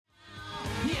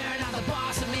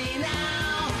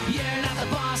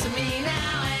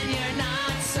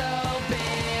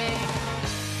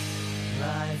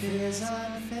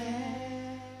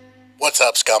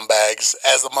up, scumbags?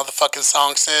 As the motherfucking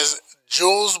song says,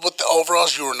 Jules with the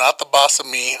overalls, you are not the boss of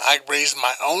me. I raised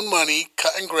my own money,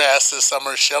 cutting grass this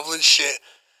summer, shoveling shit.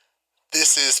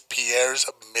 This is Pierre's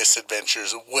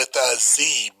Misadventures with a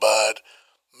Z, bud.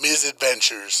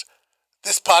 Misadventures.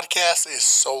 This podcast is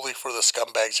solely for the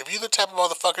scumbags. If you're the type of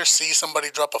motherfucker see somebody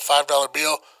drop a $5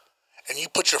 bill and you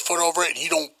put your foot over it and you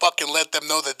don't fucking let them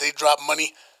know that they dropped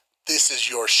money, this is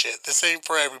your shit. This ain't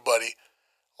for everybody.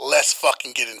 Let's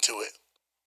fucking get into it.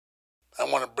 I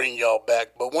want to bring y'all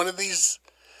back, but one of these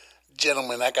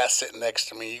gentlemen I got sitting next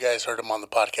to me, you guys heard him on the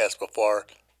podcast before.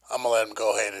 I'm going to let him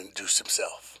go ahead and introduce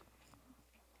himself.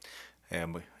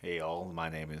 Hey all, my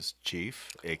name is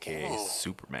Chief, aka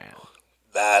Superman.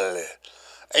 Dale.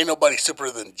 Ain't nobody super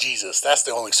than Jesus. That's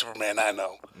the only Superman I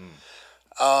know.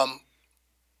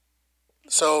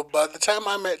 So by the time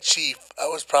I met Chief, I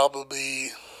was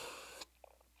probably,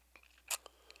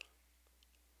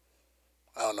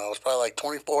 I was probably like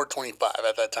 24, 25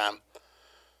 at that time.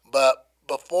 But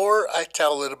before I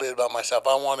tell a little bit about myself,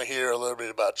 I want to hear a little bit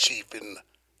about Chief and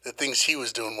the things he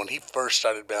was doing when he first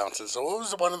started bouncing. So what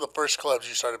was one of the first clubs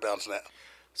you started bouncing at?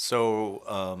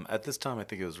 So at this time, I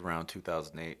think it was around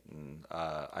 2008, and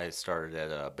I started at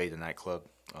a Beta nightclub.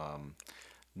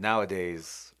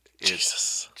 Nowadays,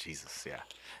 Jesus, yeah.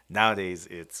 Nowadays,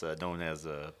 it's known as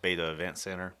a Beta Event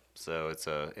Center. So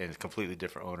it's completely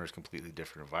different owners, completely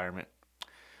different environment.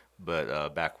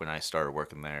 But back when I started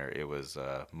working there, it was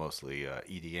mostly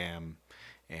EDM,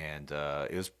 and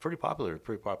it was pretty popular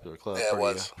club. Yeah, it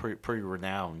was. Pretty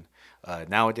renowned.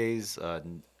 Nowadays,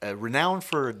 renowned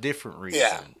for a different reason.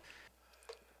 Yeah.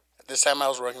 At this time I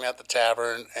was working at the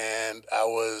tavern, and I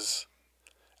was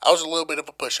a little bit of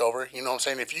a pushover. You know what I'm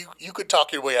saying? If you could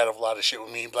talk your way out of a lot of shit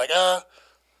with me, like,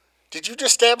 did you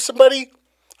just stab somebody?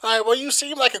 All right, well, you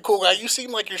seem like a cool guy. You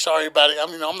seem like you're sorry about it. I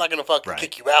mean, I'm not going to fucking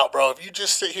kick you out, bro. If you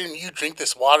just sit here and you drink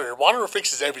this water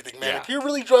fixes everything, man. Yeah. If you're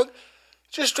really drunk,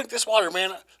 just drink this water, man,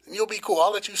 and you'll be cool.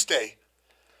 I'll let you stay.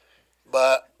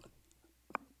 But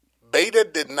Beta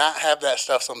did not have that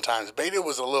stuff sometimes. Beta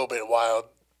was a little bit wild.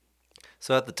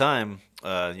 So at the time,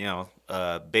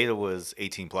 Beta was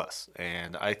 18 plus,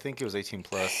 and I think it was 18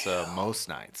 plus most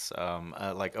nights.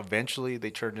 Like eventually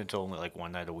they turned into only like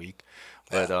one night a week,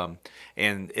 but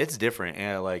and it's different,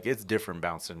 and like it's different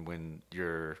bouncing when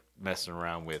you're messing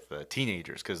around with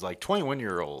teenagers, because like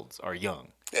 21-year-olds are young.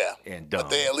 Yeah, and dumb. But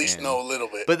they at least know a little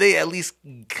bit. But they at least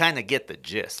kind of get the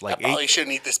gist. Like I probably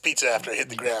shouldn't eat this pizza after I hit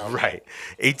the ground. Right.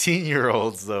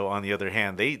 18-year-olds, though, on the other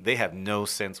hand, they have no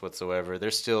sense whatsoever. They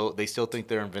still think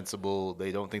they're invincible.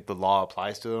 They don't think the law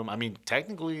applies to them. I mean,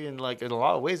 technically, in a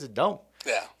lot of ways, it don't.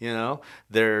 Yeah. You know,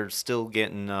 they're still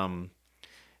getting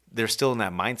they're still in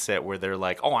that mindset where they're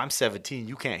like, oh, I'm 17,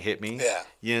 you can't hit me. Yeah.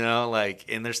 You know, like,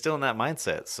 and they're still in that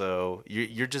mindset. So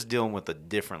you're just dealing with a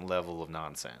different level of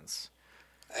nonsense.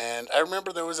 And I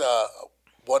remember there was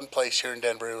one place here in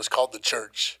Denver. It was called The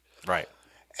Church. Right.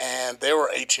 And they were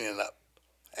 18 and up.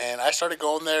 And I started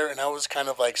going there, and I was kind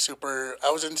of like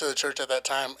I was into the church at that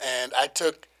time, and I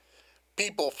took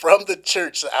people from the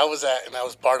church that I was at and I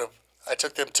was part of. I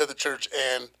took them to the church,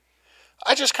 and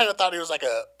I just kind of thought it was like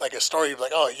a story of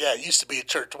like, oh, yeah, it used to be a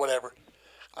church, whatever.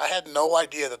 I had no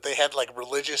idea that they had like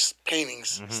religious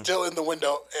paintings still in the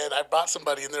window, and I brought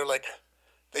somebody, and they're like,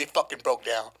 they fucking broke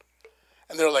down.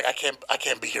 And they were like, I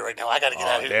can't be here right now. I got to get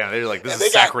out of here. Damn, they're like, this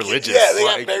is sacrilegious. They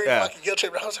got very fucking guilt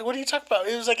tripped. I was like, what are you talking about?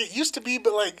 It was like, it used to be,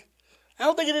 but like, I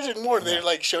don't think it is anymore. And they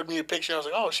like showed me a picture. I was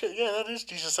like, oh shit, yeah, that is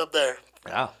Jesus up there.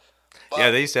 Yeah.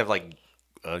 Yeah, they used to have like,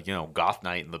 goth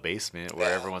night in the basement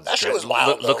where everyone's that shit was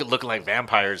wild, looking like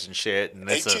vampires and shit. And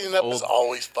 18 and up is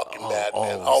always fucking bad,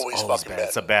 man. Always fucking bad.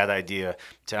 It's a bad idea. I'm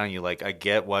telling you, like, I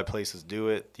get why places do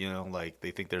it. You know, like,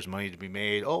 they think there's money to be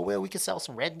made. Oh, well, we could sell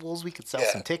some Red Bulls. We could sell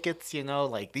some tickets. You know,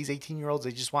 like, these 18-year-olds,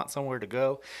 they just want somewhere to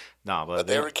go. Nah, but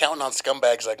they were counting on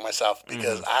scumbags like myself,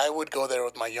 because I would go there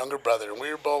with my younger brother, and we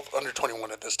were both under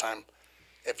 21 at this time.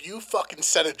 If you fucking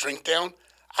set a drink down,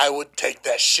 I would take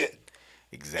that shit.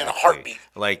 Exactly. In a heartbeat.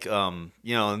 Like, a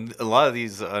lot of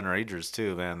these underagers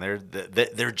too, man.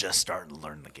 They're just starting to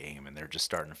learn the game, and they're just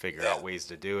starting to figure out ways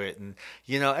to do it. And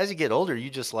as you get older, you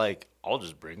just like, I'll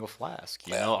just bring a flask.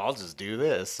 You know, I'll just do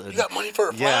this. And, you got money for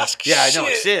a flask? Yeah, I know.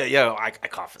 Shit. Yeah, I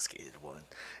confiscated one.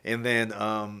 And then,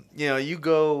 you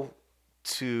go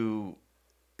to.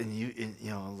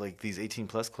 And like these 18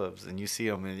 plus clubs, and you see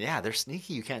them, and they're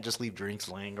sneaky. You can't just leave drinks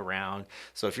laying around.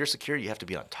 So if you're security, you have to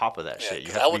be on top of that shit.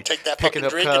 You have I would take that fucking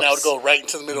drink cups. and I would go right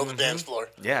into the middle of the dance floor.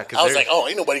 Yeah, I was like, oh,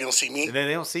 ain't nobody gonna see me. And then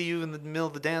they don't see you in the middle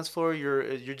of the dance floor.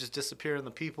 You're just disappearing the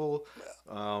people.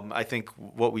 I think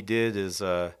what we did is,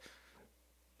 I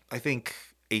think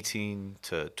 18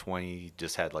 to 20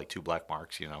 just had like 2 black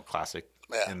marks, classic.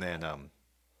 Yeah. And then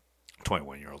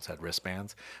 21-year-olds had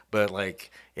wristbands, but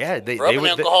like, yeah, they Rubbing would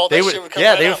alcohol, they that would shit would come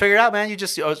yeah right they would out. figure it out, man. You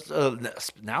just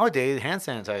nowadays hand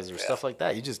sanitizer, Yeah. stuff like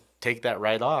that. You just take that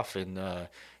right off, and I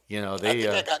they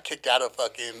think I got kicked out of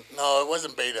fucking. No, it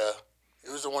wasn't Beta.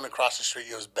 It was the one across the street.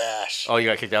 It was Bash. oh, you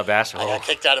got kicked out of Bash. I got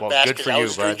kicked out of well, Bash good because for I you,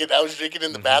 was bud. drinking. I was drinking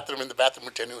in the bathroom, and the bathroom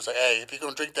attendant was like, "Hey, if you're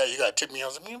gonna drink that, you gotta tip me." I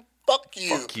was like, "Man, fuck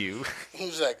you." Fuck you. He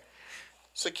was like,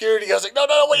 "Security." I was like, "No,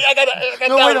 wait, I got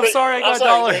No, wait, I'm sorry, I got a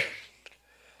dollar.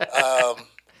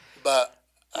 But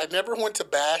I never went to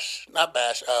Bash. Not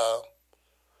Bash.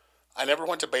 I never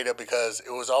went to Beta because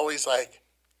it was always like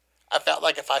I felt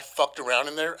like if I fucked around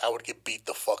in there, I would get beat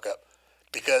the fuck up.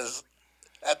 Because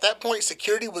at that point,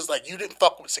 security was like, you didn't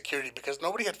fuck with security because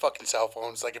nobody had fucking cell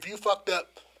phones. Like, if you fucked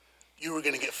up, you were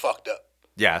going to get fucked up.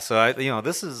 Yeah, so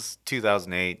this is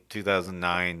 2008,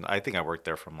 2009. I think I worked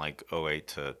there from like '08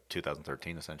 to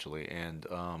 2013 essentially. And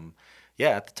yeah,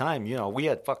 at the time, we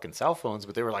had fucking cell phones,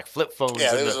 but they were like flip phones. Yeah,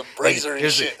 and there was a Razor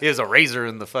and shit. It was a Razor,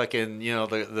 and the fucking,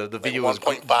 the video was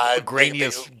 1.5 grainy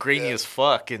yeah. as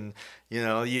fuck. And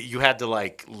you had to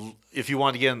like, if you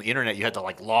wanted to get on the internet, you had to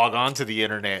like log on to the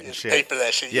internet and shit. Pay for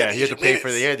that shit. Yeah, you had to pay for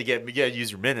the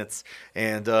use your minutes.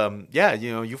 And yeah,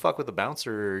 you fuck with the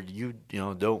bouncer, you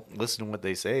don't listen to what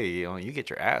they say, you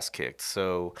get your ass kicked.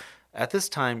 So at this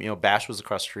time, Bash was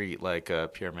across the street, like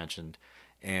Pierre mentioned.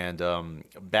 And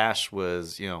Bash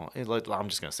was, I'm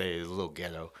just gonna say, it was a little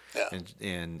ghetto, Yeah.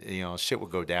 and shit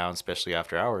would go down, especially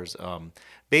after hours.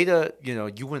 Beta,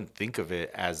 you wouldn't think of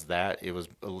it as that. It was,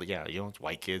 it's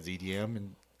white kids EDM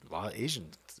and a lot of Asian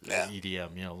Yeah.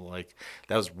 EDM. Like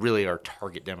that was really our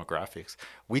target demographics.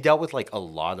 We dealt with like a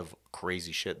lot of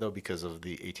crazy shit though because of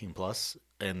the 18 plus,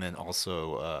 and then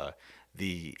also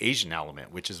the Asian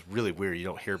element, which is really weird. You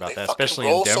don't hear about They that, fucking especially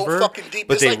roll in so Denver. fucking deep.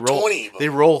 But It's they like roll, 20 of them. they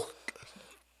roll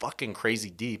fucking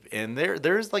crazy deep, and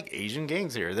there's like Asian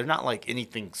gangs here. They're not like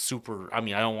anything super. I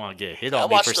mean, I don't want to get hit on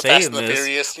me watched for the saying Fast and the this,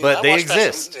 Furious, I but they watched Fast and-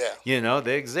 exist. yeah.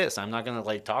 They exist. I'm not gonna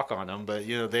like talk on them, but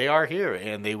they are here,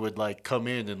 and they would like come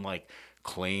in and like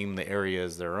claim the area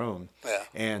as their own. Yeah.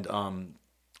 And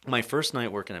my first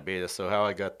night working at Beta, so how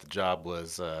I got the job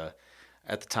was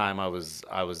at the time I was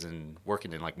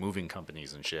working in like moving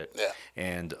companies and shit. Yeah.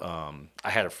 And I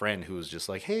had a friend who was just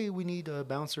like, "Hey, we need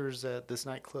bouncers at this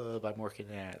nightclub I'm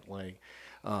working at." Like,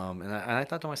 and I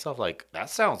thought to myself like, that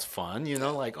sounds fun,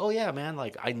 like, oh yeah, man,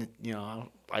 like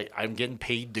I'm getting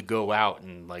paid to go out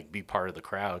and like be part of the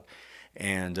crowd,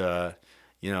 and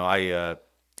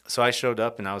so I showed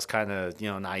up and I was kind of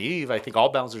naive. I think all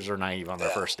bouncers are naive on their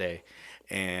first day,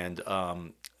 and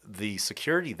the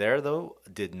security there though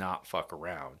did not fuck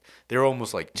around. They were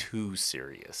almost like too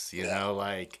serious,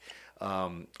 like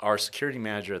our security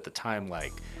manager at the time,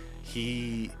 like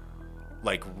he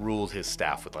like ruled his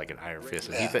staff with like an iron fist,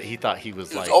 and he thought he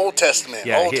was like Old Testament.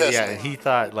 Old Testament. and he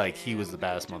thought like he was the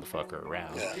baddest motherfucker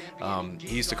around.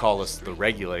 He used to call us the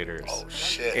regulators. Oh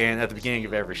shit. And at the beginning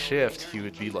of every shift, he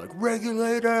would be like,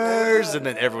 "Regulators," and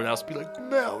then everyone else would be like,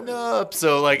 "Mount up."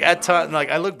 So like at time,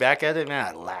 like I look back at it, man,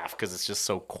 I laugh because it's just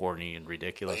so corny and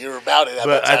ridiculous. You were about it.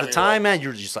 But at the time, man,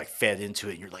 you're just like fed into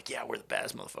it. You're like, "Yeah, we're the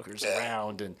baddest motherfuckers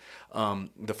around." And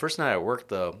the first night I worked,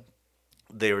 though,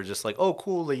 they were just like, "Oh,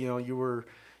 cool, you were."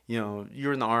 You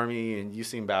were in the army and you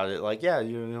seem about it. Like, yeah,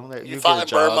 you fought get a in job.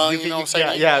 Burma, you know what I'm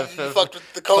saying? Yeah, You fucked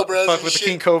with the Cobras fuck and with the shit.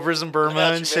 King Cobras in Burma I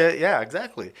got and you, shit. Yeah,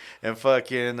 exactly. And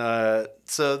fucking,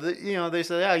 so they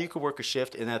said, yeah, you could work a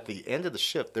shift. And at the end of the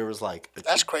shift, there was like,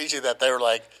 That's crazy that they were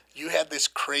like, you had this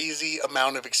crazy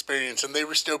amount of experience, and they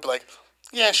were still like,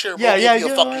 yeah, sure, we'll give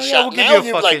you a fucking shot. we'll give Now you a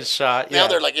you're fucking like, shot. Now Yeah.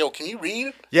 they're like, yo, can you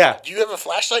read? Yeah. Do you have a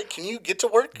flashlight? Can you get to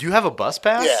work? Do you have a bus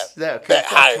pass? Yeah.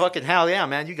 Yeah. Fucking hell yeah,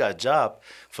 man. You got a job.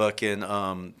 Fucking,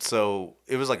 so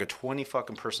it was like a 20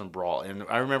 fucking person brawl. And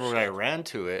I remember when I ran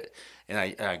to it and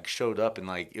I showed up and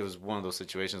like, it was one of those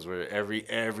situations where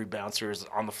every bouncer is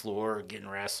on the floor getting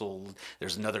wrestled.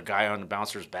 There's another guy on the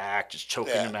bouncer's back, just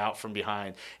choking him out from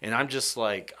behind. And I'm just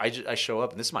like, I show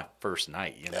up and this is my first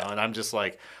night, and I'm just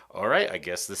like, all right, I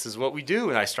guess this is what we do.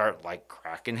 And I start like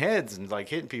cracking heads and like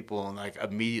hitting people and like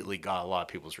immediately got a lot of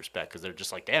people's respect because they're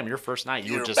just like, damn, your first night,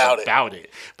 you were just about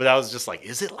it. But I was just like,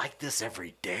 is it like this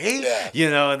every day?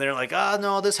 Yeah. And they're like, oh,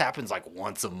 no, this happens like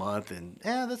once a month. And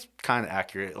yeah, that's kind of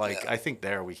accurate. Like, I think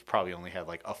there we probably only had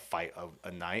like a fight of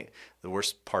a night. The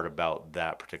worst part about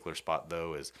that particular spot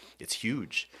though is it's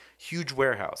huge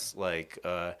warehouse. Like,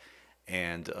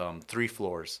 and 3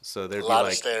 floors. So there'd A be lot of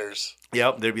like, stairs.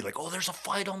 yep, they'd be like, oh, there's a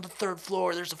fight on the 3rd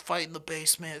floor. There's a fight in the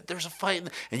basement. There's a fight,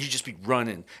 and you just be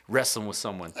running, wrestling with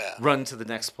someone, Yeah. running to the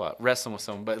next spot, wrestling with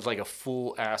someone. But it's like a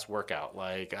full ass workout.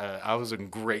 Like I was in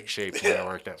great shape when I Yeah.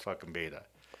 worked at fucking Beta.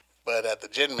 But at the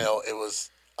gin mill, it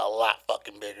was a lot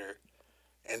fucking bigger.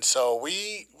 And so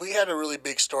we had a really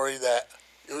big story that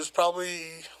it was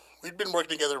probably we'd been working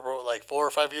together for like 4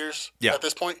 or 5 years Yeah. at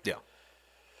this point. Yeah.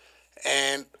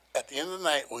 And at the end of the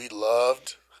night, we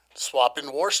loved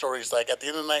swapping war stories. Like at the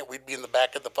end of the night, we'd be in the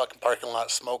back of the fucking parking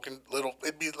lot smoking little.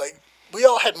 It'd be like we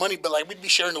all had money, but like we'd be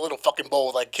sharing a little fucking bowl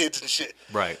with like kids and shit.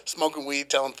 Right. Smoking weed,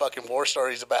 telling fucking war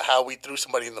stories about how we threw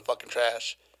somebody in the fucking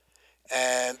trash.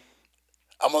 And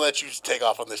I'm gonna let you take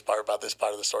off on this part about this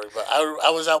part of the story, but I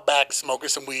was out back smoking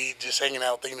some weed, just hanging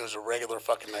out, thinking it was a regular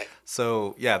fucking night.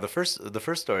 So yeah, the first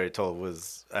story I told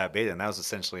was at Beta, and that was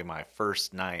essentially my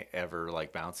first night ever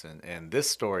like bouncing. And this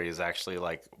story is actually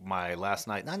like my last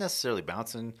night, not necessarily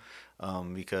bouncing,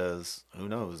 because who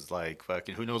knows, like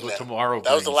fucking who knows what Yeah. tomorrow.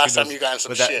 That was the brings. last Who time knows- you got in some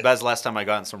but shit. That's the last time I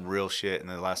got in some real shit, and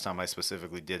the last time I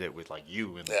specifically did it with like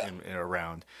you and, Yeah. and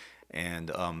around. And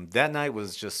that night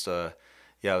was just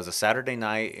yeah, it was a Saturday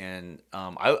night, and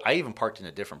I even parked in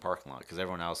a different parking lot because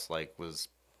everyone else like was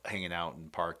hanging out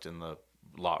and parked in the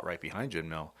lot right behind Gin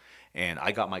Mill. And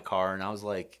I got my car, and I was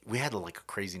like, we had like a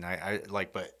crazy night.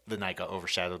 But the night got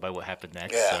overshadowed by what happened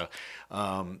next. Yeah.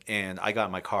 So, and I got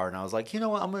in my car, and I was like, you know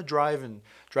what, I'm gonna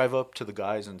drive up to the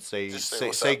guys and say Just say say,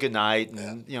 what's say up. good night,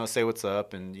 and say what's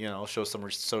up, and show some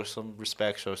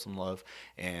respect, show some love,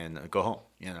 and go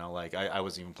home. Like I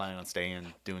wasn't even planning on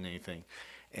staying, doing anything.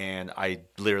 And I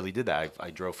literally did that. I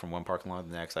drove from one parking lot to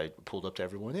the next. I pulled up to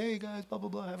everyone, hey guys, blah, blah,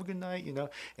 blah, have a good night,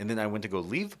 And then I went to go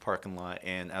leave the parking lot.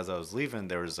 And as I was leaving,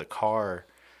 there was a car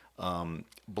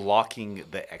blocking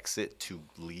the exit to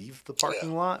leave the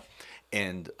parking lot.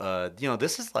 And,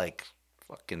 this is like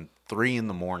fucking 3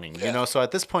 a.m, Yeah. So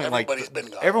at this point, Everybody's been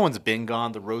gone. everyone's been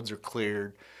gone. The roads are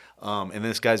cleared. And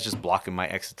this guy's just blocking my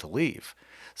exit to leave.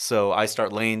 So I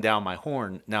start laying down my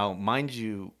horn. Now, mind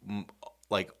you,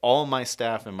 like all my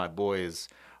staff and my boys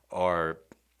are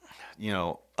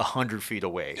 100 feet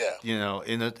away. Yeah.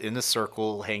 In a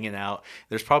circle hanging out.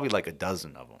 There's probably like a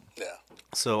dozen of them. Yeah.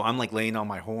 So I'm like laying on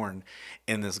my horn,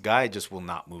 and this guy just will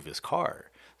not move his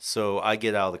car. So I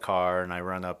get out of the car and I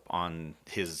run up on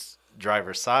his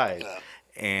driver's side. Yeah.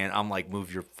 And I'm like,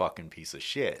 move your fucking piece of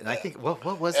shit. And I think, what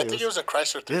was I it? think it was a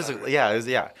Chrysler It was 300.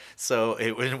 yeah. So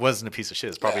it wasn't a piece of shit.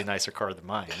 It's probably a nicer car than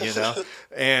mine,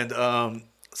 And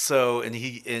so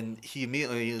he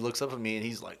immediately looks up at me and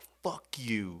he's like, "Fuck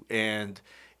you!" And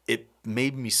it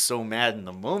made me so mad in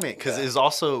the moment because it was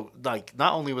also like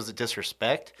not only was it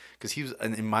disrespect because he was,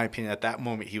 in my opinion, at that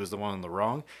moment he was the one in the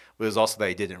wrong, but it was also that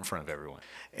he did it in front of everyone.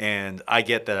 And I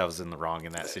get that I was in the wrong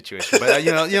in that situation, but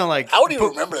like I wouldn't even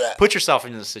remember that. Put yourself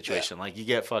in this situation. Like you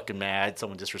get fucking mad,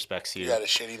 someone disrespects you. You had a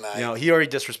shitty night. He already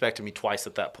disrespected me twice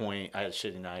at that point. I had a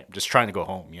shitty night. I'm just trying to go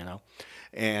home,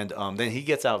 And then he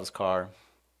gets out of his car,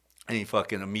 and he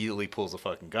fucking immediately pulls a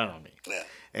fucking gun on me. Yeah.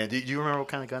 And do you remember what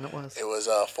kind of gun it was? It was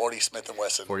 40 Smith &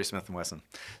 Wesson. 40 Smith & Wesson.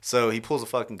 So he pulls a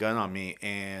fucking gun on me,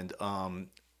 and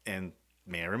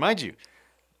may I remind you,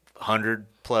 100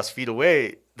 plus feet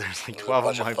away, there's like 12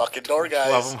 bunch of my of fucking door guys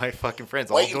 12 of my fucking friends,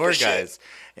 all waiting door for shit. guys.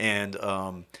 And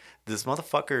this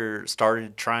motherfucker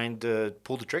started trying to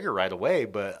pull the trigger right away,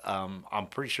 but I'm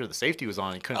pretty sure the safety was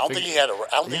on. He couldn't. I don't think he had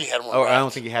one. Oh, racked. I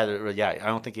don't think he had it. Yeah, I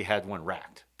don't think he had one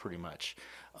racked. Pretty much.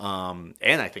 And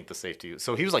I think the safety.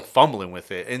 So he was like fumbling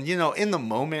with it, and in the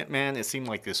moment, man, it seemed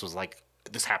like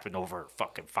this happened over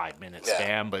fucking 5 minutes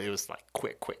span, but it was like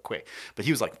quick. But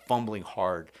he was like fumbling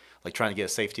hard, like trying to get a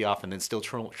safety off, and then still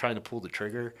trying to pull the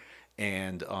trigger.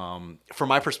 And from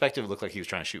my perspective, it looked like he was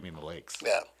trying to shoot me in the legs.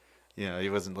 Yeah. He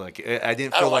wasn't like I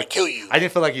didn't I feel don't like wanna kill you. I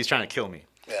didn't feel like he was trying to kill me.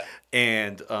 Yeah.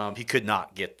 And he could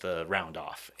not get the round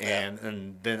off.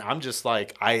 And then I'm just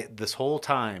like this whole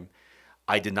time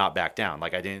I did not back down.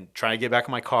 Like I didn't try to get back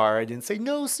in my car. I didn't say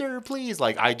no, sir, please.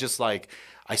 Like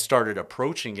I started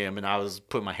approaching him and I was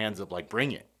putting my hands up like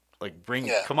bring it. Like bring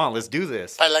it. Come on, let's do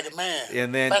this. Fight like a man.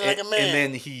 And then Fight like a man. and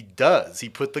then he does. He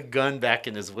put the gun back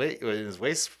in his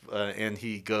waist and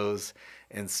he goes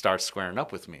and starts squaring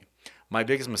up with me. My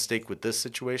biggest mistake with this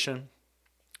situation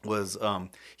was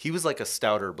he was like a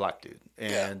stouter black dude,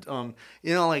 and and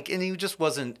he just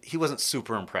wasn't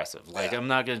super impressive. Like I'm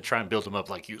not gonna try and build him up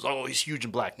like he's huge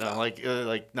and black. No,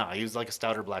 he was like a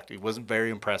stouter black dude. He wasn't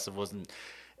very impressive.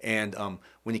 And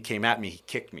when he came at me, he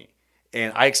kicked me,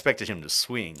 and I expected him to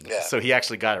swing. So he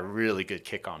actually got a really good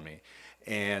kick on me,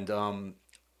 and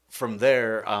from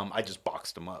there I just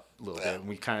boxed him up a little bit. And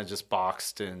we kind of just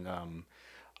boxed, and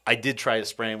I did try to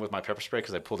spray him with my pepper spray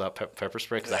because I pulled out pepper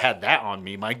spray because I had that on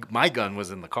me. My gun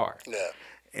was in the car. Yeah.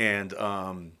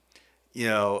 And you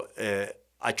know,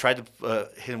 I tried to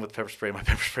hit him with pepper spray. My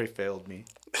pepper spray failed me.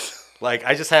 Like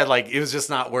I just had like it was just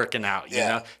not working out, you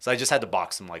know. So I just had to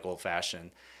box him like old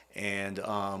fashioned. And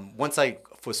once I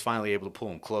was finally able to pull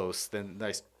him close, then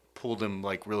I pulled him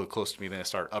like really close to me. Then I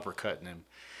started uppercutting him,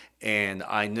 and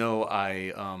I know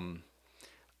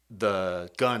the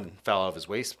gun fell out of his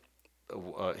waist,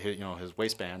 his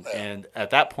waistband, and at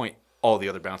that point, all the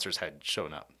other bouncers had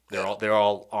shown up. They're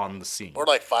all on the scene. We're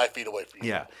like 5 feet away from you.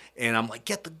 Yeah, and I'm like,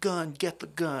 get the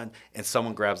gun, and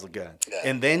someone grabs the gun, Yeah.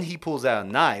 and then he pulls out a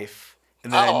knife,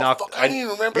 and then I knocked. I didn't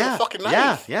even remember the fucking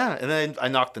knife. Yeah, and then I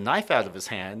knocked the knife out of his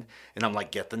hand, and I'm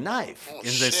like, get the knife, and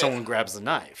then shit. someone grabs the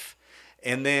knife,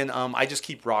 and then I just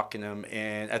keep rocking him,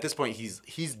 and at this point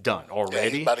he's done already. Yeah,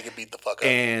 he's about to get beat the fuck up.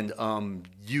 And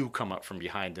you come up from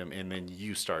behind him, and then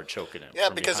you start choking him. Yeah,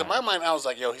 because in my mind I was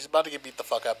like, yo, he's about to get beat the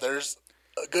fuck up. There's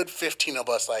a good 15 of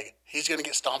us, like, he's going to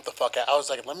get stomped the fuck out. I was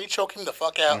like, let me choke him the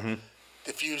fuck out,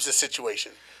 diffuse the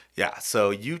situation. Yeah,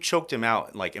 so you choked him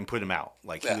out, like, and put him out.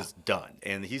 Like, he was done.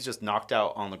 And he's just knocked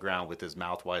out on the ground with his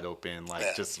mouth wide open,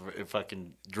 like, just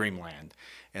fucking dreamland.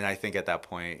 And I think at that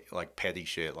point, like, petty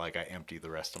shit, like, I emptied the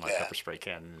rest of my pepper spray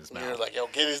can in his mouth. You're like, yo,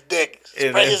 get his dick.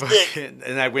 Spray his dick.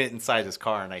 And I went inside his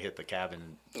car, and I hit the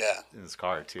cabin in his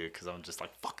car, too, because I'm just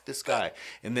like, fuck this guy.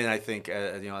 And then I think,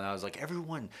 and I was like,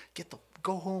 everyone,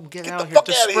 go home, get out here,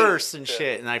 disperse and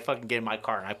shit. And I fucking get in my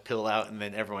car, and I pill out, and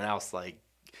then everyone else, like,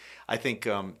 I think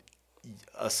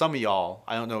some of y'all,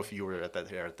 I don't know if you were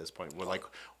at this point, were like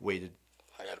waited.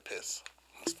 I gotta piss.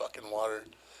 It's fucking water.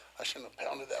 I shouldn't have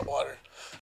pounded that water.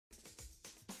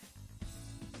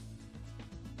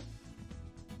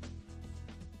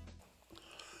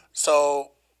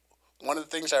 So, one of the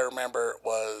things I remember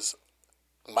was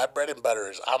my bread and butter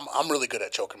is I'm really good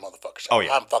at choking motherfuckers. Oh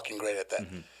yeah, I'm fucking great at that.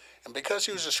 And because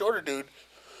he was a shorter dude,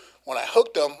 when I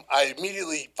hooked him, I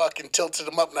immediately fucking tilted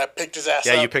him up and I picked his ass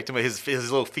up. Yeah, you picked him. His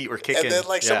little feet were kicking. And then,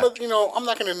 like, some of, I'm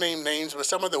not going to name names, but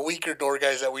some of the weaker door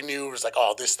guys that we knew was like,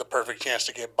 oh, this is the perfect chance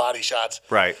to get body shots.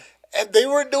 Right. And they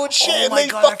weren't doing shit. Oh, and my they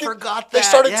God, fucking, I forgot that. They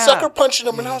started sucker punching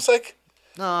him. And I was like,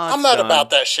 no, I'm not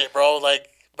about that shit, bro. Like,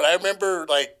 but I remember,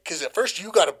 like, because at first you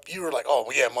were like,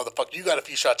 oh, yeah, motherfucker, you got a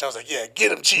few shots. I was like, yeah,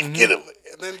 get him, Chief, get him.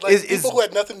 And then, like, people who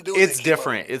had nothing to do with it. It's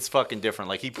different. It's fucking different.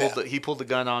 Like, he pulled the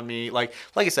gun on me. Like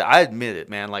I said, I admit it,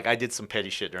 man. Like, I did some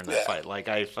petty shit during that fight. Like,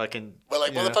 I fucking. But,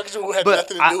 like, motherfuckers who had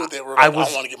nothing to do with it were like, I want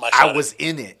to get my shot. I was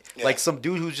in it. Yeah. Like, some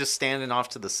dude who's just standing off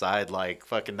to the side, like,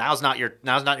 fucking, now's not your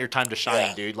time to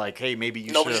shine, dude. Like, hey, maybe you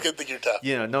should. Nobody's going to think you're tough.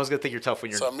 No one's going to think you're tough when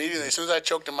you're. So, immediately, as soon as I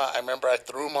choked him out, I remember I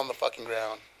threw him on the fucking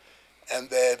ground. And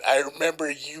then I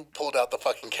remember you pulled out the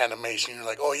fucking can of mace and you're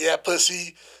like, oh, yeah,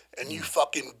 pussy. And you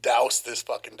fucking doused this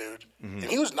fucking dude. And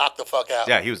he was knocked the fuck out.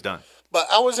 Yeah, he was done. But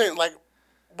I wasn't like,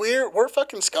 we're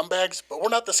fucking scumbags, but we're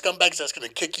not the scumbags that's going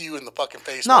to kick you in the fucking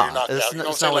face when you're knocked out. You know what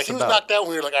I'm saying? Like, he was knocked out and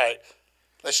we were like, all right,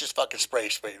 let's just fucking spray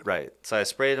him. Right. So I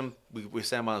sprayed him. We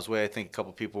sent him on his way. I think a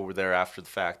couple people were there after the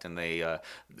fact, and they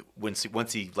once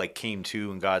he like came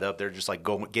to and got up, they're just like,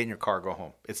 go get in your car, go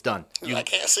home. It's done. I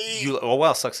can't see.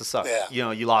 Sucks to suck.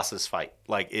 Yeah. You lost this fight.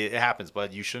 Like it happens,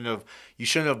 but you shouldn't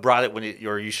have brought it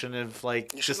or you shouldn't have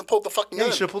like. You shouldn't have pulled the fucking gun.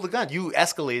 You should have pulled the gun. You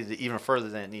escalated it even further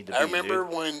than it needed to be. I remember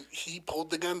when he pulled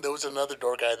the gun, there was another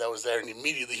door guy that was there, and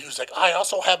immediately he was like, I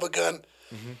also have a gun.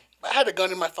 I had a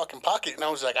gun in my fucking pocket, and I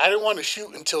was like, I didn't want to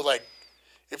shoot until like.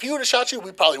 If he would have shot you,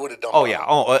 we probably would have done. Oh yeah.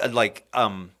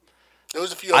 There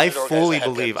was a few. I fully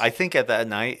believe. I think at that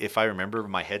night, if I remember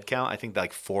my head count, I think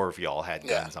like 4 of y'all had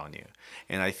guns on you,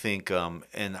 and I think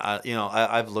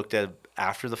I've looked at it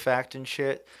after the fact and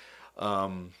shit.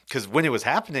 Because when it was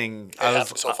happening, it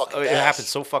happened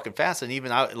so fucking fast, and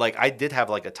even I did have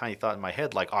like a tiny thought in my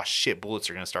head, like, oh shit, bullets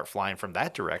are gonna start flying from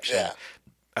that direction. Yeah.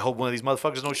 I hope one of these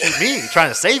motherfuckers don't shoot me, trying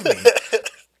to save me.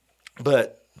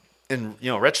 But in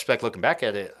retrospect, looking back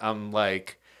at it, I'm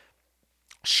like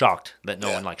shocked that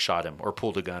no one like shot him or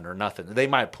pulled a gun or nothing. They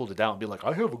might have pulled it out and be like,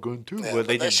 I have a gun too, but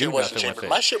they didn't do nothing with it.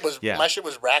 My shit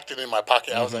was racked and in my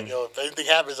pocket. I was like, yo, if anything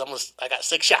happens, I got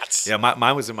 6 shots. Yeah,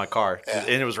 mine was in my car and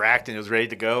it was racked and it was ready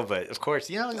to go. But of course,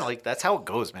 like that's how it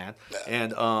goes, man. Yeah.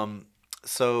 And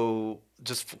so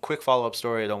just a quick follow-up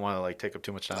story. I don't want to like take up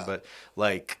too much time, but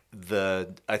like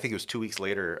I think it was 2 weeks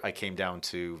later, I came down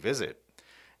to visit.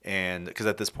 And because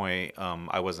at this point,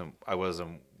 I wasn't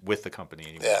with the company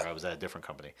anymore. Yeah. I was at a different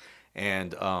company,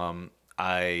 and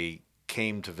I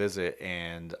came to visit,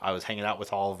 and I was hanging out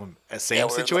with all of them. Same Yeah,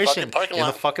 we're situation in the fucking parking in the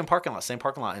lot. fucking parking lot, same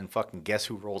parking lot, and fucking guess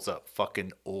who rolls up?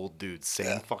 Fucking old dude,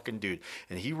 same fucking dude,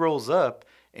 and he rolls up.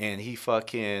 And he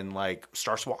fucking like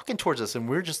starts walking towards us, and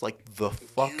we're just like the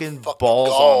fucking balls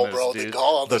gall, on this bro. dude, The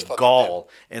gall on the this fucking gall,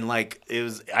 and like it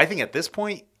was. I think at this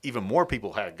point, even more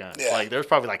people had guns. Yeah. Like there's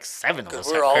probably like 7 of us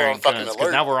we're all carrying on fucking guns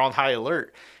alert. now we're on high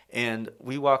alert. And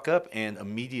we walk up, and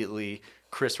immediately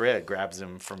Chris Red grabs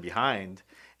him from behind.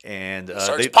 And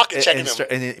starts pocket checking him.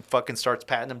 And it fucking starts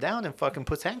patting him down and fucking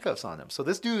puts handcuffs on him. So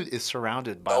this dude is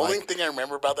surrounded by The only thing I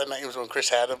remember about that night was when Chris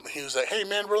had him. He was like, "Hey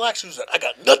man, relax." He was like, "I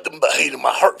got nothing but hate in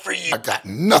my heart for you." I got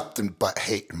nothing but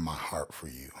hate in my heart for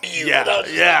you.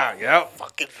 Yeah.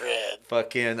 Fucking Red.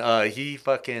 Fucking, he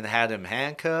fucking had him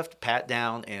handcuffed, pat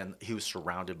down, and he was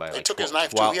surrounded by They took his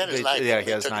knife too. He had his knife. Yeah,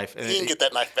 he had his knife. He didn't get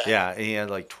that knife back. Yeah, and he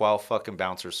had like 12 fucking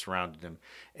bouncers surrounded him.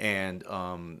 And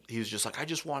he was just like, I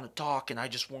just want to talk, and I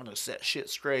just want to set shit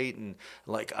straight, and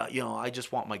like, I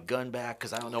just want my gun back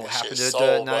because I don't know what happened to it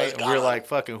that night. And we're like,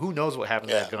 fucking, who knows what happened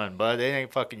to that gun, bud? It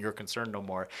ain't fucking your concern no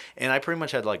more. And I pretty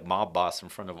much had like mob boss in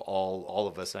front of all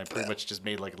of us, and I pretty much just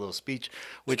made like a little speech.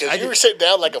 Which because you were sitting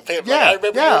down like a pimp. Yeah, like, I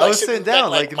remember yeah, you were, like, I was sitting down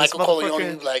like Michael this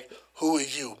Corleone, like, who are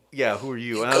you? Yeah, who are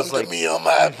you? You and come I was like, to me on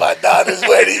my daughter's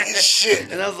wedding and shit.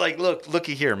 And I was like,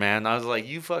 looky here, man. I was like,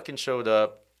 you fucking showed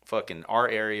up fucking our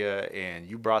area and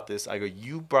you brought this. I go,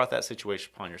 you brought that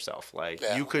situation upon yourself. Like,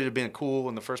 you could have been cool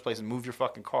in the first place and moved your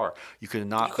fucking car. You could have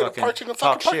not fucking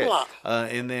talked shit.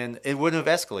 And then it wouldn't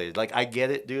have escalated. Like, I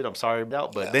get it, dude. I'm sorry about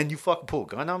it. But then you fucking pull a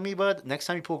gun on me, bud. Next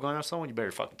time you pull a gun on someone, you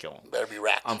better fucking kill him. Better be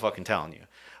racked. I'm fucking telling you.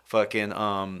 Fucking,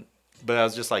 but I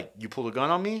was just like, you pulled a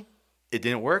gun on me. It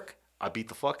didn't work. I beat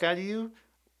the fuck out of you.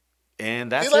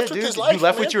 And that's it, dude. You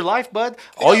left with your life, bud.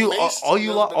 All you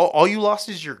lost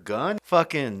is your gun.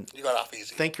 Fucking, you got off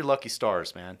easy. Thank your lucky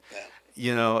stars, man.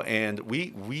 Yeah. And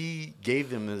we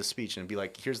gave them the speech and be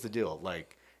like, here's the deal.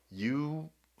 Like, you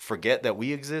forget that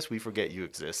we exist, we forget you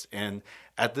exist. And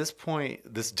at this point,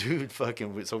 this dude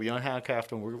fucking, so we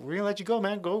unhandcuffed him. We're gonna let you go,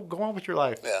 man. Go on with your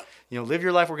life. Yeah. Live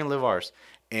your life. We're gonna live ours.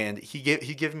 And he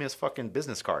gave me his fucking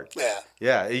business card. Yeah.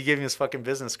 Yeah, he gave me his fucking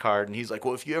business card, and he's like,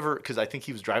 well, if you ever, because I think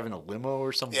he was driving a limo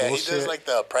or some bullshit. Yeah, he does like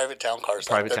the private town cars.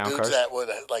 Private like town the cars. dudes that would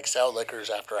like sell liquors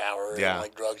after hours and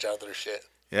like drugs out of their shit.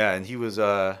 Yeah, and he was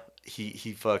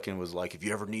he fucking was like, if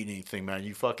you ever need anything, man,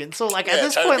 you fucking. So like at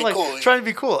this point, like trying to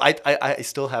be cool. I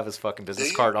still have his fucking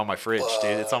business card on my fridge,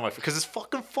 dude. It's on my because it's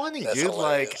fucking funny, dude. Hilarious.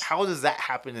 Like, how does that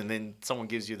happen? And then someone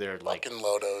gives you their like fucking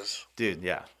Lodos, dude.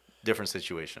 Yeah, different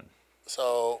situation.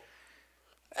 So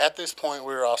at this point,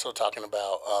 we were also talking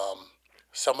about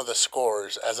some of the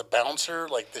scores as a bouncer.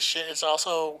 Like the shit is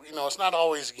also, it's not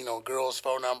always girls'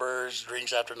 phone numbers,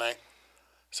 drinks after night.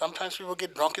 Sometimes people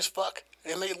get drunk as fuck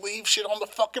and they leave shit on the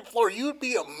fucking floor. You would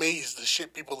be amazed the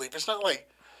shit people leave. It's not like,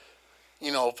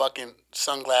 fucking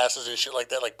sunglasses and shit like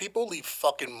that. Like, people leave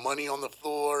fucking money on the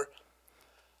floor.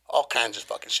 All kinds of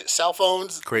fucking shit. Cell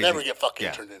phones never get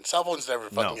fucking turned in. Cell phones never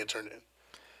fucking get turned in.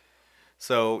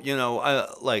 So,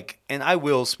 and I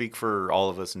will speak for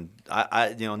all of us, and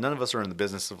I none of us are in the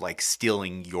business of like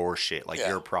stealing your shit, like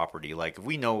your property. Like, if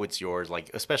we know it's yours,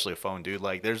 like, especially a phone, dude,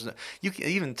 like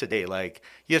even today, like,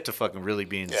 you have to fucking really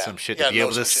be into some shit to be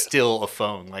able to steal a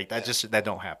phone. Like, that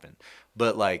don't happen.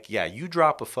 But like, you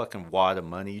drop a fucking wad of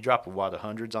money, you drop a wad of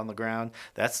hundreds on the ground,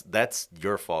 that's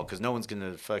your fault, because no one's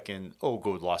gonna fucking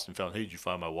go lost and found. Hey, did you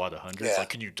find my wad of hundreds? Like,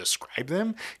 can you describe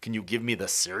them? Can you give me the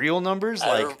serial numbers?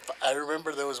 I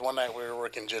remember there was one night we were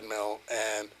working Gin Mill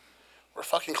and we're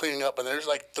fucking cleaning up, and there's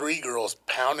like 3 girls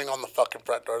pounding on the fucking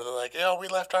front door. They're like, "Yo, we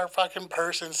left our fucking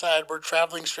purse inside. We're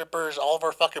traveling strippers. All of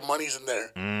our fucking money's in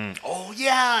there." Oh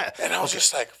yeah. And I was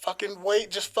just like, "Fucking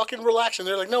wait, just fucking relax." And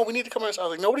they're like, "No, we need to come in." I was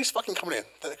like, "Nobody's fucking coming in.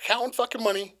 They're counting fucking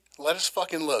money. Let us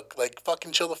fucking look. Like,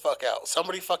 fucking chill the fuck out."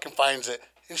 Somebody fucking finds it,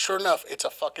 and sure enough, it's a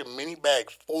fucking mini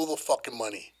bag full of fucking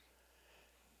money.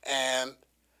 And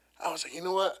I was like, you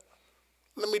know what?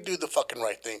 Let me do the fucking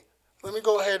right thing. Let me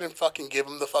go ahead and fucking give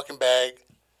him the fucking bag.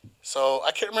 So I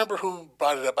can't remember who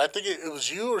brought it up. I think it was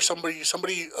you or somebody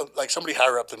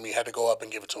higher up than me had to go up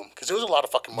and give it to him, because there was a lot of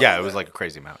fucking money. Yeah, it was like a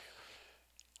crazy amount.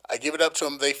 I give it up to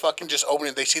them. They fucking just open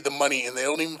it. They see the money, and they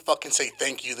don't even fucking say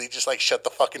thank you. They just like shut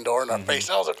the fucking door in our face.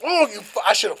 And I was like, "Oh,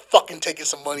 I should have fucking taken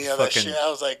some money out of that shit."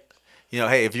 I was like,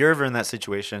 hey, if you're ever in that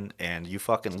situation and you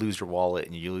fucking lose your wallet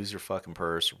and you lose your fucking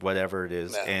purse, whatever it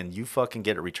is, and you fucking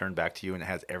get it returned back to you and it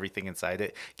has everything inside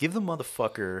it, give the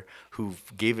motherfucker who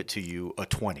gave it to you a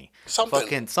 20.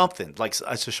 Something. Like,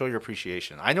 to show your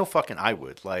appreciation. I know fucking I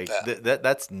would. Like,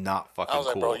 that's not fucking cool. I was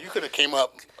like, bro, you could have came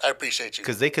up. I appreciate you.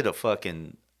 Because they could have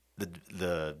fucking,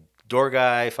 the door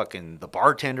guy, fucking the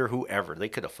bartender, whoever, they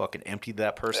could have fucking emptied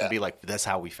that person and be like, that's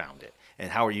how we found it. And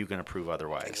how are you going to prove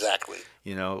otherwise? Exactly.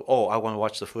 You know, oh, I want to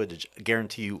watch the footage. I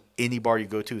guarantee you, any bar you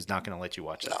go to is not going to let you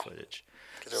watch that footage.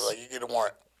 Because they're like, you get a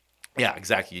warrant. Yeah,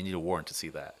 exactly. You need a warrant to see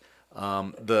that.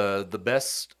 The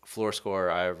best floor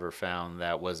score I ever found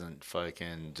that wasn't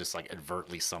fucking just like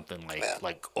advertly something like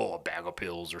a bag of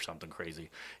pills or something crazy.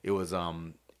 It was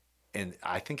and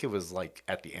I think it was like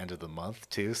at the end of the month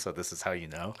too, so this is how you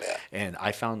know. Yeah. And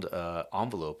I found an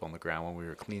envelope on the ground when we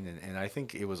were cleaning, and I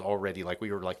think it was already like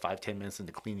we were like 5-10 minutes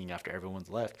into cleaning after everyone's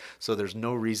left. So there's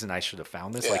no reason I should have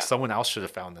found this. Yeah. Like someone else should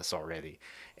have found this already.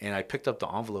 And I picked up the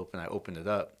envelope and I opened it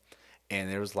up, and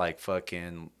there was like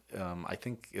fucking I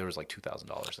think there was like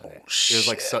 $2,000 in it. It was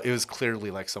like it was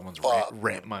clearly like someone's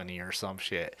rent money or some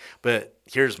shit. But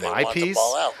here's my piece.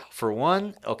 For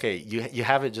one, okay, you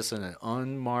have it just in an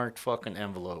unmarked fucking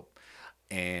envelope,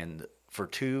 and for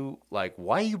two, like,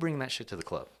 why are you bringing that shit to the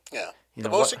club? Yeah, You the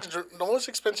know most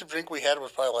expensive drink we had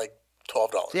was probably like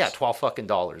 $12. Yeah, $12 fucking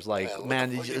dollars. Like,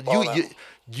 man,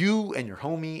 you and your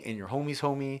homie and your homie's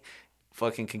homie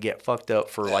fucking can get fucked up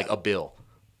for like a bill.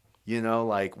 You know,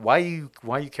 like why you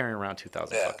carrying around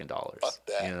 $2,000 fucking dollars? Fuck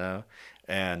that. You know,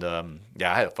 and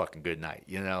I had a fucking good night.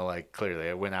 You know, like clearly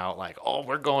I went out like, oh,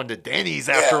 we're going to Denny's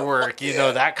after work. You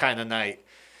know, that kind of night.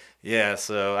 Yeah,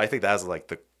 so I think that was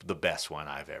like the best one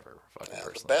I've ever fucking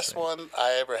personally. The best one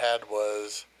I ever had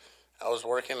was I was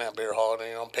working at Beer Hall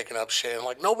and I'm picking up shit and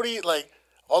like nobody like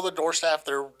all the door staff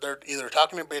they're either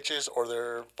talking to bitches or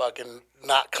they're fucking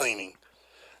not cleaning.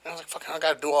 And I was like, fucking, I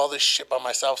got to do all this shit by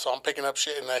myself. So I'm picking up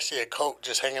shit, and I see a coat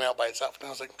just hanging out by itself. And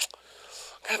I was like,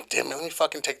 God damn it, let me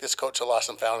fucking take this coat to Lost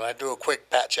and Found. And I do a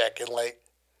quick pat check, and, like,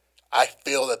 I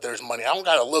feel that there's money. I don't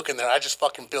got to look in there. I just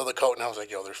fucking feel the coat. And I was like,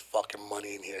 yo, there's fucking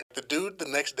money in here. The dude the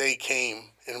next day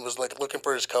came and was, like, looking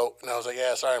for his coat. And I was like,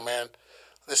 yeah, sorry, man.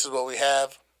 This is what we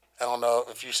have. I don't know.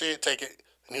 If you see it, take it.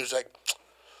 And he was like,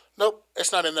 nope,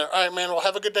 it's not in there. All right, man, well,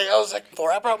 have a good day. I was like,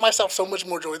 I brought myself so much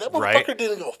more joy. That motherfucker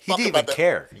didn't give a fuck He didn't about even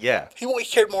care. Yeah. He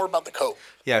cared more about the coat.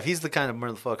 Yeah, if he's the kind of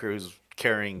motherfucker who's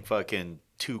carrying fucking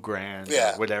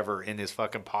 $2,000 or whatever in his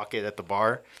fucking pocket at the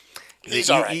bar, he's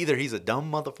all right. Either he's a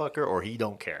dumb motherfucker or he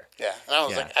don't care. Yeah, and I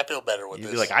was like, I feel better with You'd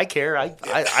this. be like, I care.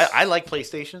 I like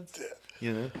PlayStations. Yeah.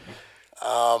 You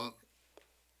know?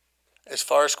 As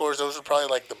far as scores, those are probably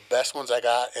like the best ones I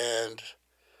got. And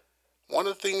one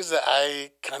of the things that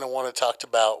I kind of wanted to talk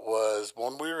about was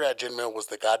when we were at Gin Mill was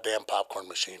the goddamn popcorn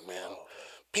machine, man.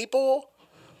 People,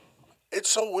 it's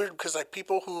so weird because like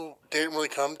people who didn't really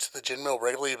come to the Gin Mill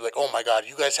regularly be like, oh my God,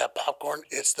 you guys have popcorn?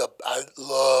 I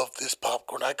love this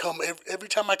popcorn. I come, every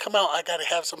time I come out, I got to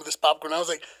have some of this popcorn. I was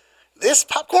like, this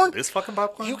popcorn? This fucking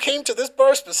popcorn? You came to this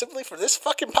bar specifically for this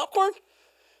fucking popcorn?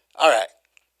 All right.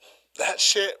 That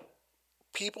shit,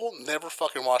 people never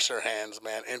fucking wash their hands,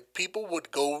 man. And people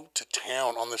would go to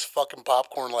town on this fucking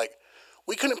popcorn like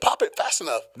we couldn't pop it fast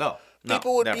enough. No.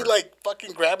 People would never. be like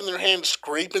fucking grabbing their hands,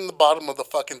 scraping the bottom of the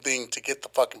fucking thing to get the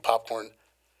fucking popcorn.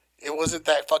 It wasn't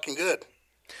that fucking good.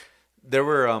 There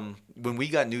were when we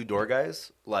got new door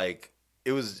guys, like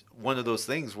it was one of those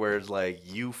things where it's like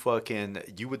you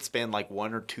would spend like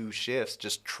 1 or 2 shifts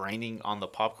just training on the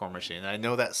popcorn machine. And I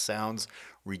know that sounds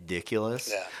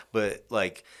ridiculous, but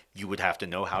like you would have to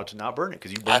know how to not burn it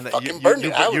because you burned that. I burned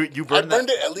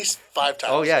it at least 5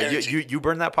 times. Oh yeah, you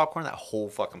burn that popcorn, that whole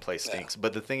fucking place stinks.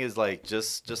 But the thing is, like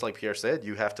just like Pierre said,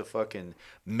 you have to fucking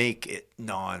make it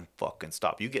non-fucking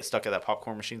stop. You get stuck at that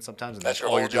popcorn machine sometimes, and that's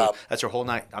all you're doing. That's your whole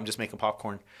night. I'm just making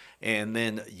popcorn, and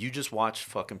then you just watch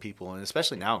fucking people, and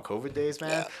especially now in COVID days,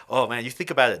 man. Yeah. Oh man, you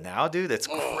think about it now, dude. It's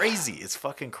crazy. It's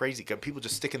fucking crazy. People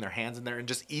just sticking their hands in there and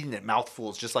just eating it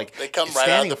mouthfuls, just like they come right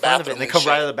standing in front of it, and they come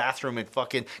right out of the bathroom and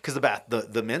fucking because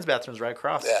the men's bathroom's right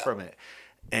across from it,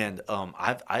 and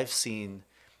I've seen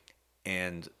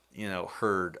and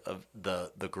heard of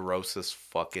the grossest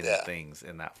fucking things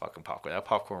in that fucking popcorn. That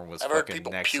popcorn was fucking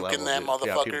next level.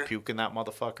 Yeah, people puking that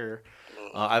motherfucker.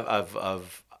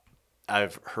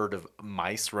 I've heard of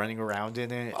mice running around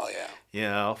in it. Oh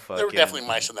yeah, there were definitely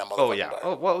mice in that motherfucker. Oh yeah. Bar.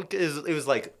 Oh well, it was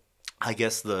like, I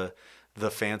guess the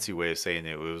fancy way of saying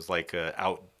it was like it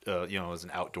was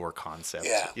an outdoor concept.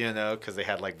 Yeah. Because they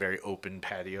had like very open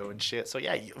patio and shit. So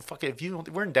yeah,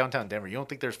 we're in downtown Denver. You don't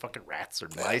think there's fucking rats or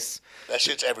mice? That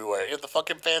shit's everywhere. At the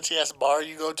fucking fancy ass bar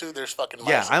you go to, there's fucking mice.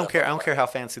 Yeah, I don't care. I don't care how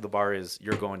fancy the bar is.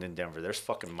 You're going in Denver. There's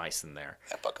fucking mice in there.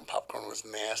 That fucking popcorn was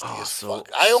nasty as fuck.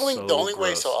 The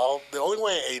only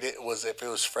way I ate it was if it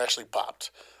was freshly popped.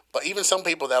 But even some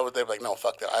people they're like, no,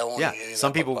 fuck that. I won't eat any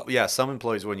some people, some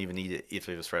employees wouldn't even eat it if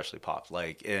it was freshly popped.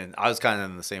 Like, and I was kind of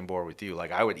in the same board with you.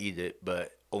 Like, I would eat it,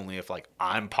 but only if like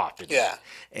I'm popping it.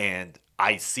 And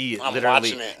I see it I'm literally.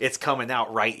 watching it. It's coming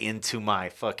out right into my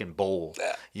fucking bowl.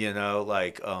 Yeah. You know,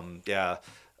 like yeah.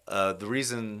 The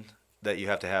reason that you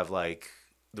have to have like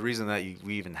the reason that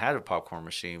we even had a popcorn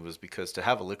machine was because to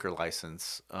have a liquor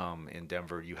license in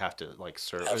Denver, you have to like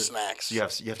serve Have snacks. You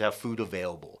have to have food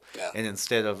available. Yeah. And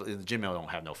instead of the gym, don't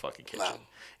have no fucking kitchen. No.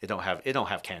 It don't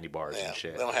have candy bars and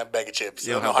shit. They don't have bag of chips. They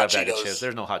They don't don't have have that hot bag of Cheetos. chips.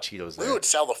 There's no hot Cheetos there. We would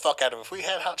sell the fuck out of it if we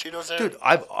had hot Cheetos there. Dude,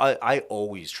 I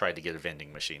always tried to get a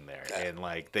vending machine there, Yeah. and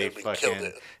like they They'd be killed fucking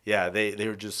it. yeah they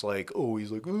were just like, oh,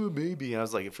 he's like, oh, maybe. And I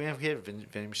was like, if we had a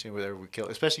vending machine where we kill,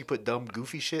 especially you put dumb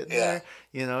goofy shit in Yeah. there,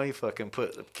 you know, you fucking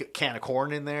put a can of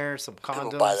corn in there, some condoms.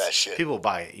 People buy that shit. People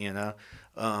buy it, you know.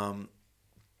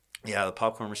 Yeah, the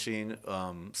popcorn machine.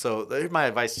 So here's my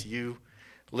advice to you,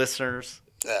 listeners.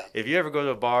 Yeah. If you ever go to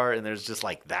a bar and there's just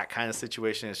like that kind of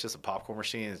situation, it's just a popcorn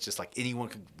machine. It's just like anyone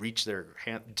can reach their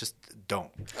hand. Just don't.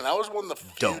 And I was one of the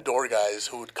few Don't. door guys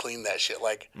who would clean that shit.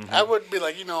 Like, I would be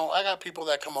like, I got people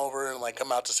that come over and like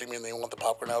come out to see me and they want the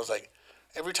popcorn. I was like,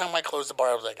 every time I closed the bar,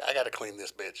 I was like, I got to clean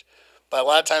this bitch. But a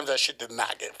lot of times that shit did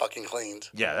not get fucking cleaned.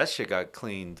 Yeah, that shit got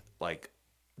cleaned like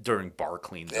during bar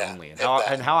cleans Yeah, only. And if how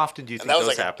that. and how often do you And think that was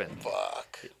those like, happen?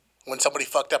 fuck. When somebody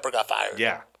fucked up or got fired.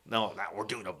 Yeah. No, we're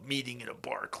doing a meeting in a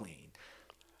bar clean.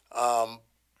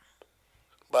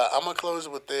 But I'm going to close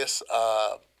with this.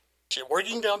 Shit,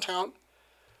 working downtown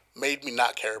made me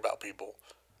not care about people.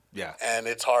 Yeah. And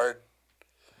it's hard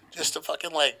just to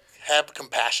fucking like have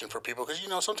compassion for people because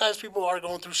sometimes people are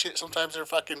going through shit. Sometimes they're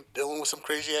fucking dealing with some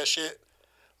crazy ass shit.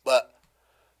 But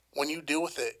when you deal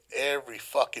with it every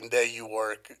fucking day you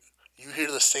work, you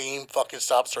hear the same fucking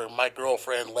sob story. My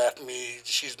girlfriend left me.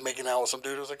 She's making out with some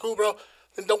dude. I was like, cool, bro.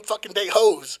 Then don't fucking date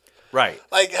hoes. Right.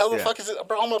 Like, how the Yeah. fuck is it?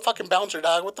 Bro, I'm a fucking bouncer,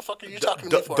 dog. What the fuck are you talking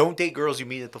to me for? Don't date girls you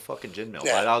meet at the fucking gin mill.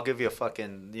 Yeah. But I'll give you a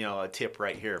fucking, a tip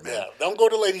right here, man. Yeah, don't go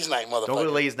to ladies' night, motherfucker. Don't go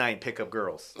to ladies' night and pick up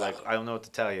girls. Like, I don't know what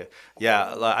to tell you.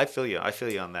 Yeah, like, I feel you. I feel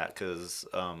you on that because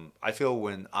I feel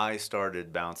when I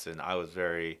started bouncing, I was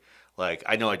very, like,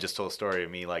 I know I just told a story of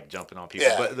me, like, jumping on people.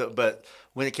 Yeah. But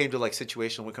when it came to, like,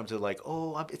 situation, when it comes to, like,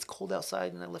 it's cold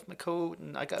outside and I left my coat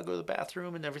and I got to go to the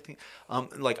bathroom and everything.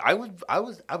 Like, I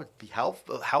would be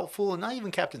helpful and not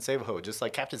even Captain Save a Ho, just,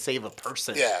 like, Captain Save a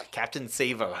person. Yeah. Captain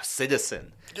Save a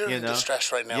citizen. You're you in know?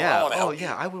 distress right now. Yeah. I want to help you.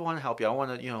 Yeah, I would want to help you. I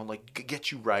want to, like,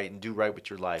 get you right and do right with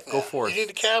your life. Go for it. You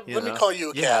need a cab? Let me call you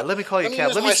a cab. Yeah, let me call you a cab.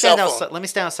 use Let me my stand cell phone. outside. Let me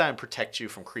stand outside and protect you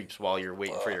from creeps while you're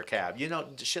waiting for your cab.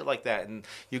 Shit like that. And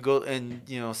you go and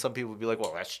some people would be like,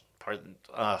 "Well, that's part of."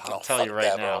 I'll tell you fuck right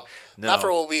that, now. bro. No. Not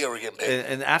for what we ever get paid.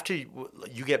 And after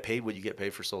you get paid what you get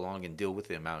paid for so long and deal with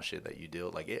the amount of shit that you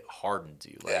deal, like it hardens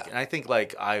you. Like, Yeah. and I think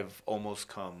like I've almost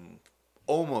come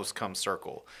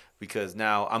circle because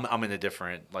now I'm in a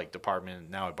different like department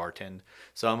now. I bartend,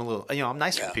 so I'm a little I'm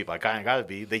nicer to people. I kind of gotta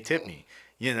be. They tip me.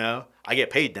 I get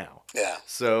paid now. Yeah.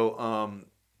 So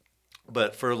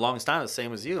but for a long time, the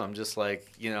same as you, I'm just like,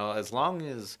 as long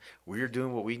as we're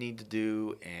doing what we need to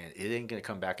do and it ain't going to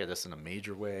come back at us in a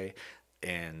major way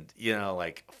and,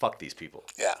 like, fuck these people.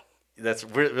 Yeah. That's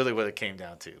really what it came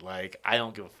down to. Like, I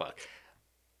don't give a fuck.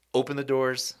 Open the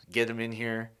doors, get them in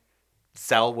here,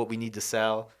 sell what we need to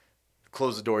sell,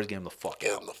 close the doors, get them the fuck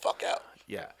Get out. them the fuck out.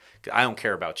 Yeah. I don't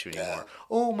care about you anymore. Yeah.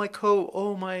 Oh, my coat.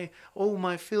 Oh,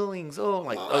 my feelings. Oh,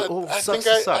 like, I sucks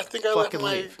think to suck. I think I left Fucking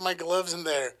leave. my gloves in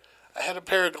there. I had a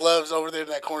pair of gloves over there in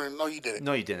that corner. No, you didn't.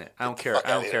 No, you didn't. I don't care. Fuck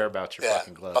I outta don't here. care about your Yeah,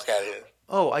 fucking gloves. Fuck out of here.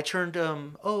 Oh, I turned.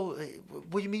 What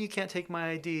do you mean you can't take my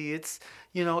ID? It's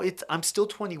I'm still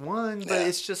 21, but Yeah.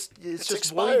 it's just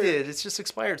expired. voided. It's just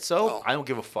expired. So No. I don't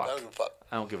give a fuck. I don't give a fuck.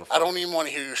 I don't give a fuck. I don't even want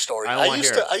to hear your story. I don't wanna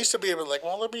hear it. I used to be able to like,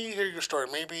 well, let me hear your story.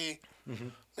 Maybe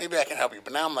I can help you.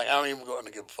 But now I'm like, I don't even go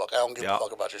to give a fuck. I don't give Yeah. a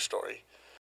fuck about your story.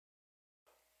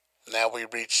 Now we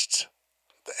reached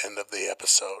the end of the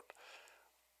episode.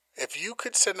 If you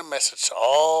could send a message to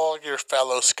all your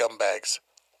fellow scumbags,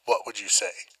 what would you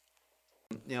say?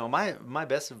 My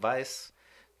best advice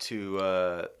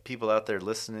to people out there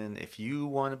listening, if you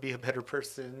want to be a better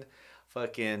person,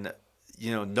 fucking,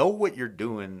 know what you're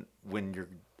doing when you're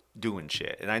doing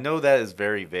shit. And I know that is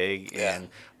very vague, Yeah.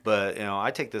 but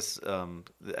I take this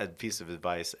a piece of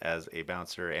advice as a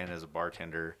bouncer and as a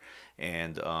bartender,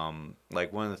 and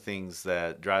like one of the things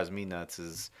that drives me nuts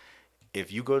is if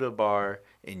you go to a bar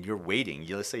and you're waiting,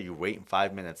 let's say you're waiting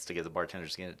 5 minutes to get the bartender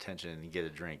to get attention and you get a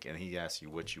drink, and he asks you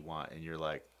what you want, and you're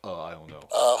like, oh, I don't know.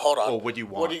 Hold on. Oh, what do you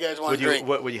want? What do you guys want to drink?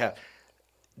 What do you have?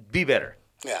 Be better.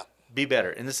 Yeah. Be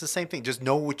better. And it's the same thing. Just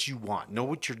know what you want. Know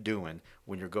what you're doing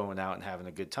when you're going out and having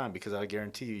a good time, because I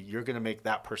guarantee you're going to make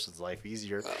that person's life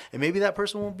easier. And maybe that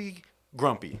person won't be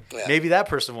grumpy. Yeah. Maybe that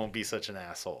person won't be such an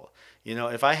asshole.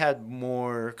 If I had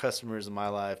more customers in my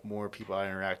life, more people I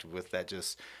interacted with that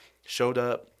just showed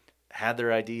up, had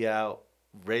their ID out,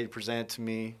 ready to present it to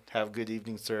me. Have a good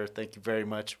evening, sir. Thank you very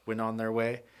much. Went on their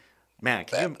way. Man,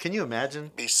 can you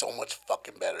imagine? Be so much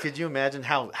fucking better. Could you imagine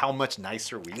how much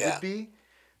nicer we Yeah. would be?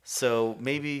 So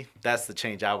maybe that's the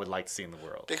change I would like to see in the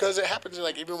world. Because it happens,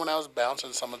 like, even when I was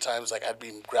bouncing, sometimes, like, I'd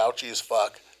be grouchy as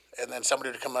fuck, and then somebody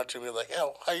would come up to me like,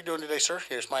 "Oh, how you doing today, sir?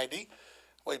 Here's my ID."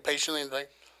 Wait patiently and like,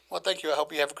 "Well, thank you. I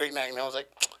hope you have a great night." And I was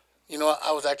like, "You know what?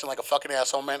 I was acting like a fucking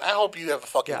asshole, man. I hope you have a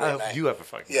fucking Yeah, I great hope night." you have a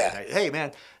fucking Yeah. great night. Hey,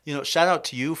 man, shout out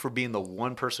to you for being the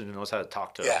one person who knows how to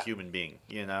talk to a Yeah. human being,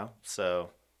 So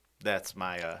that's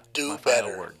my Do my better.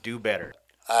 final word. Do better.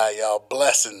 All right, y'all.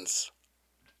 Blessings.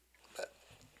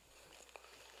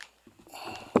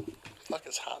 Fuck,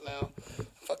 it's hot now.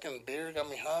 Fucking beer got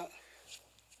me hot.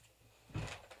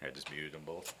 I just muted them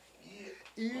both.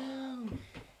 Ew.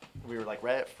 We were like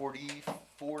right at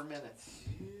 44 minutes.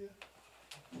 Yeah.